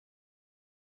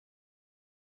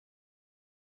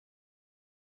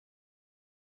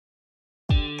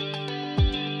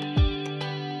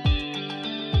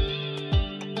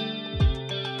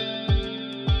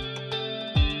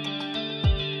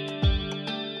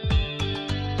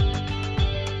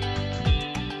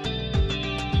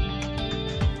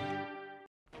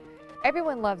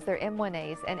Everyone loves their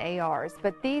M1As and ARs,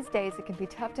 but these days it can be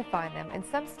tough to find them, and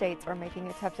some states are making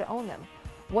it tough to own them.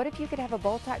 What if you could have a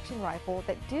bolt-action rifle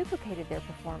that duplicated their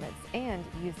performance and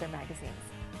used their magazines?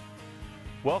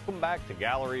 Welcome back to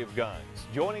Gallery of Guns.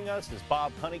 Joining us is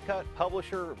Bob Honeycutt,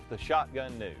 publisher of the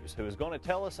Shotgun News, who is going to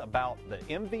tell us about the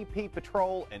MVP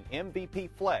Patrol and MVP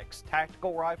Flex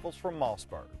tactical rifles from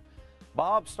Mossberg.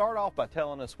 Bob, start off by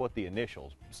telling us what the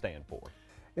initials stand for.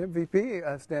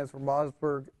 MVP stands for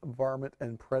Mossberg Varmint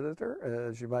and Predator,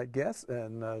 as you might guess,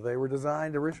 and they were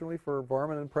designed originally for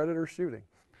varmint and predator shooting.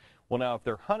 Well, now, if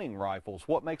they're hunting rifles,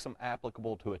 what makes them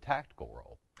applicable to a tactical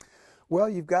role? Well,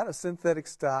 you've got a synthetic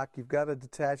stock, you've got a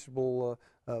detachable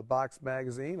box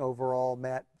magazine, overall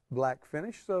matte black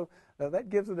finish, so that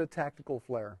gives it a tactical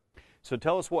flair. So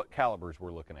tell us what calibers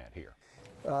we're looking at here.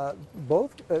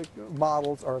 Both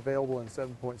models are available in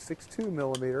 7.62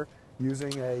 millimeter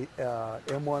using a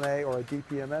M1A or a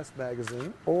DPMS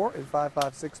magazine, or in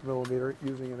 5.56 millimeter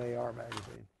using an AR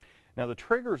magazine. Now, the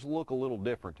triggers look a little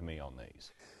different to me on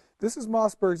these. This is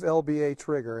Mossberg's LBA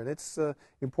trigger, and its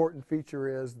important feature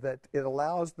is that it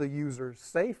allows the user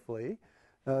safely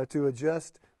to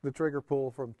adjust the trigger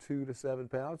pull from 2 to 7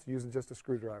 pounds using just a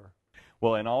screwdriver.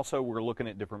 Well, and also we're looking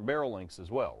at different barrel lengths as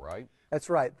well, right?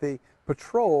 That's right. The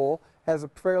Patrol has a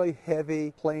fairly heavy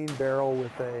plain barrel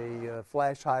with a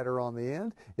flash hider on the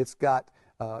end. It's got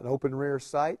an open rear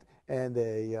sight and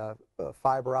a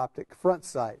fiber optic front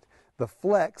sight. The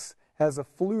Flex has a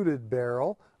fluted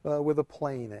barrel with a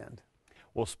plain end.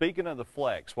 Well, speaking of the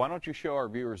Flex, why don't you show our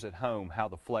viewers at home how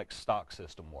the Flex stock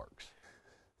system works?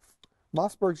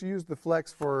 Mossberg's used the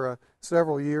Flex for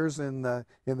several years in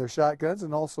their shotguns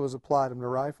and also has applied them to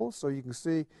rifles. So you can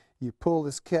see you pull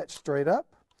this catch straight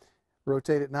up,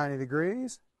 rotate it 90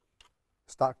 degrees,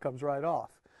 stock comes right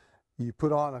off. You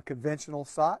put on a conventional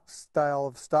style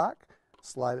of stock,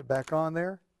 slide it back on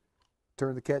there,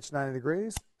 turn the catch 90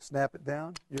 degrees, snap it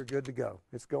down, you're good to go.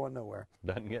 It's going nowhere.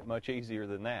 Doesn't get much easier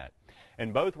than that.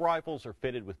 And both rifles are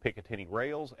fitted with Picatinny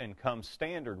rails and come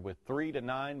standard with 3 to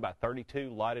 9 by 32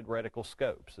 lighted reticle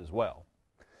scopes as well.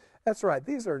 That's right.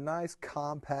 These are nice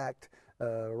compact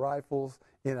rifles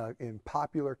in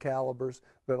popular calibers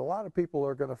that a lot of people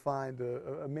are going to find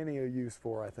a many a use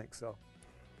for, I think so.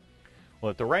 Well,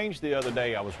 at the range the other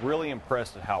day, I was really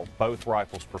impressed at how both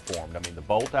rifles performed. I mean, the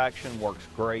bolt action works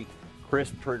great,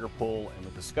 crisp trigger pull, and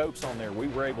with the scopes on there, we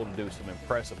were able to do some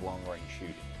impressive long-range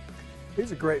shooting.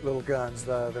 These are great little guns.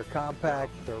 They're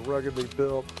compact, they're ruggedly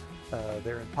built,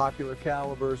 they're in popular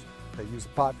calibers, they use a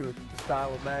popular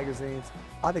style of magazines.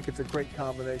 I think it's a great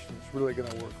combination. It's really going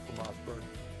to work for Mossberg.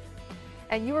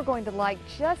 And you are going to like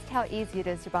just how easy it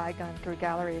is to buy a gun through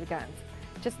Gallery of Guns.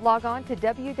 Just log on to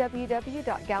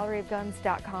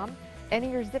www.galleryofguns.com, enter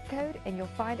your zip code, and you'll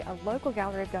find a local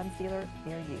Gallery of Guns dealer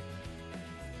near you.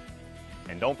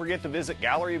 And don't forget to visit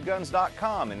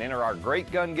galleryofguns.com and enter our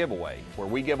Great Gun Giveaway, where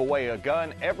we give away a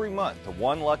gun every month to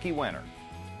one lucky winner.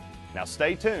 Now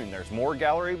stay tuned, there's more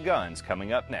Gallery of Guns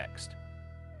coming up next.